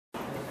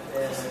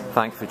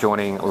Thanks for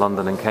joining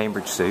London and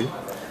Cambridge, Sue.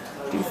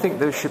 Do you think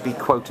there should be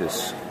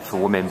quotas for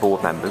women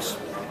board members,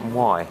 and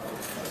why?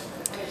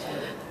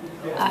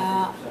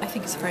 I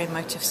think it's a very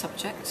emotive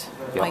subject.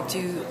 Yep. I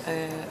do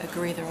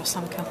agree there are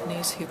some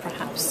companies who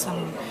perhaps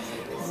some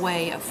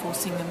way of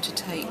forcing them to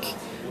take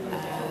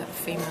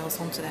females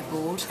onto their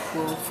board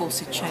will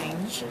force a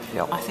change.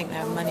 Yep. I think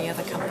there are many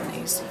other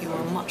companies who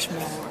are much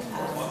more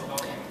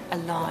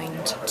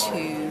aligned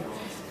to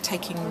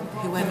taking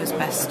whoever's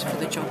best for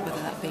the job, whether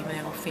that be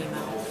male or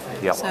female.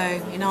 Yep. So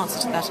in answer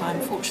to that,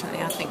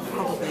 unfortunately, I think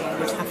probably you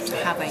would have to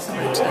have a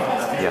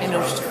quota in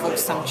order to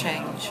force some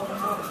change.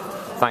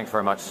 Thanks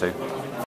very much, Sue.